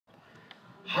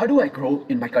How do I grow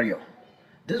in my career?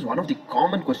 This is one of the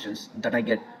common questions that I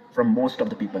get from most of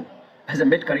the people. As a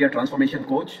mid-career transformation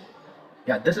coach,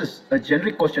 this is a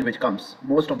generic question which comes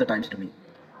most of the times to me.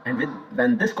 And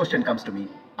when this question comes to me,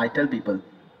 I tell people,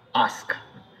 ask.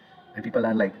 And people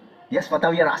are like, yes, Fatha,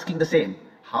 we are asking the same.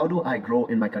 How do I grow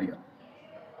in my career?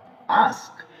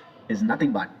 Ask is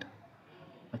nothing but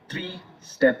a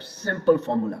three-step simple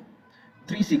formula,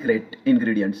 three secret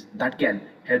ingredients that can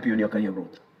help you in your career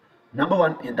growth. Number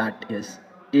one in that is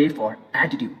A for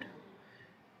attitude.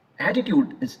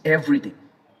 Attitude is everything.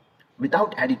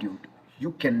 Without attitude,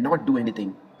 you cannot do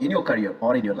anything in your career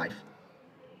or in your life.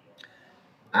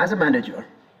 As a manager,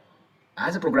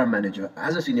 as a program manager,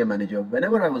 as a senior manager,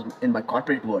 whenever I was in my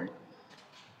corporate world,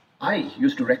 I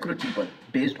used to recruit people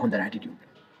based on their attitude.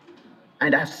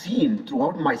 And I've seen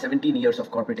throughout my 17 years of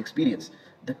corporate experience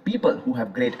that people who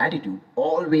have great attitude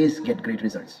always get great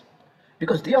results.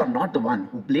 Because they are not the one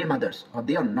who blame others, or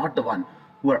they are not the one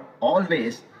who are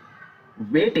always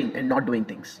waiting and not doing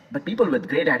things. But people with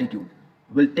great attitude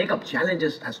will take up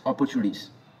challenges as opportunities.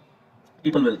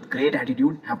 People with great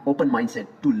attitude have open mindset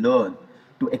to learn,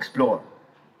 to explore.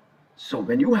 So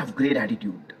when you have great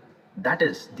attitude, that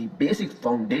is the basic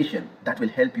foundation that will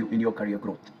help you in your career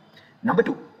growth. Number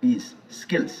two is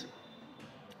skills.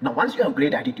 Now, once you have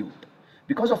great attitude,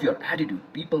 because of your attitude,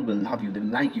 people will love you, they will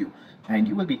like you, and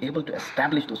you will be able to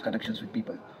establish those connections with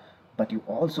people. But you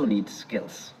also need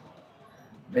skills.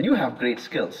 When you have great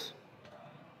skills,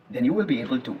 then you will be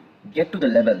able to get to the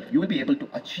level, you will be able to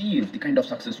achieve the kind of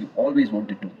success you always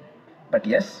wanted to. But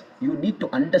yes, you need to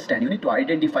understand, you need to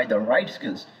identify the right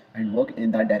skills and work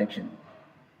in that direction.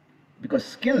 Because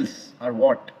skills are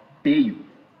what pay you.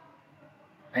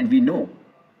 And we know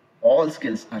all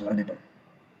skills are learnable.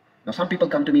 Now, some people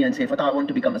come to me and say, Fatha, I want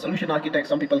to become a solution architect.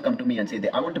 Some people come to me and say,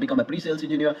 I want to become a pre-sales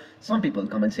engineer. Some people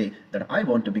come and say that I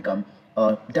want to become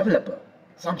a developer.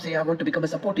 Some say I want to become a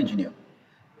support engineer.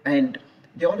 And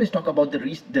they always talk about the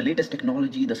latest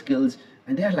technology, the skills,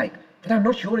 and they are like, but I'm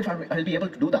not sure if I'll be able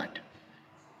to do that.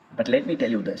 But let me tell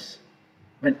you this,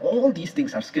 when all these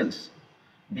things are skills,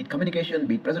 be it communication,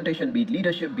 be it presentation, be it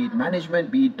leadership, be it management,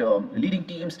 be it leading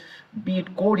teams, be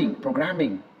it coding,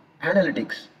 programming,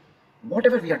 analytics,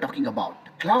 whatever we are talking about,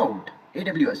 cloud,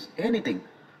 AWS, anything,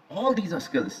 all these are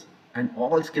skills, and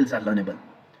all skills are learnable.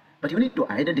 But you need to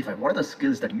identify what are the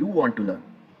skills that you want to learn.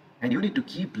 And you need to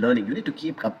keep learning, you need to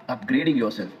keep upgrading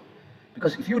yourself.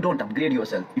 Because if you don't upgrade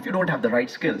yourself, if you don't have the right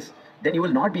skills, then you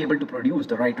will not be able to produce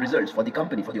the right results for the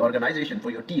company, for the organization, for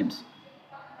your teams.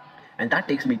 And that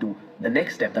takes me to the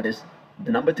next step, that is,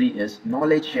 the number three is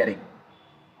knowledge sharing.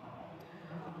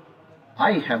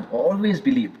 I have always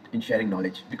believed in sharing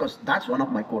knowledge because that's one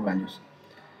of my core values.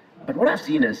 But what I've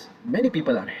seen is many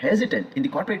people are hesitant, in the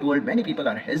corporate world, many people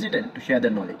are hesitant to share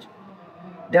their knowledge.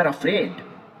 They are afraid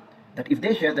that if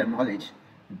they share their knowledge,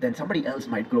 then somebody else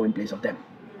might grow in place of them.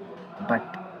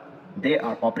 But they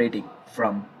are operating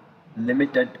from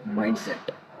limited mindset.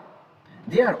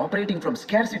 They are operating from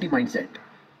scarcity mindset.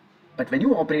 But when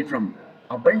you operate from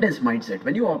abundance mindset,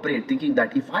 when you operate thinking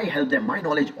that if I help them, my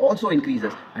knowledge also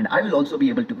increases and I will also be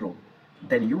able to grow,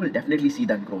 then you will definitely see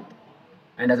that growth.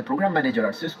 And as a program manager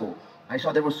at Cisco, I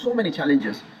saw there were so many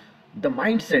challenges. The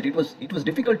mindset, it was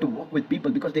difficult to work with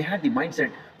people because they had the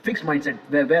mindset, fixed mindset,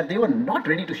 where they were not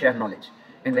ready to share knowledge.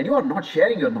 And when you are not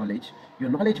sharing your knowledge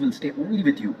will stay only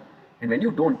with you. And when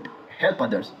you don't help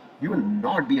others, you will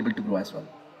not be able to grow as well.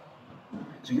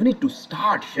 So you need to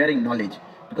start sharing knowledge,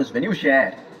 because when you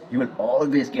share, you will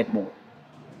always get more.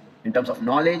 In terms of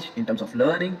knowledge, in terms of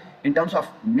learning, in terms of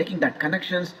making that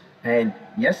connections. And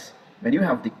yes, when you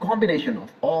have the combination of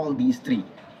all these three,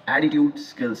 attitude,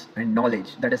 skills, and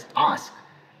knowledge, that is ask,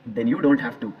 then you don't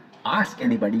have to ask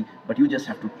anybody, but you just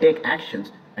have to take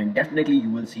actions, and definitely you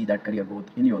will see that career growth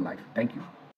in your life. Thank you.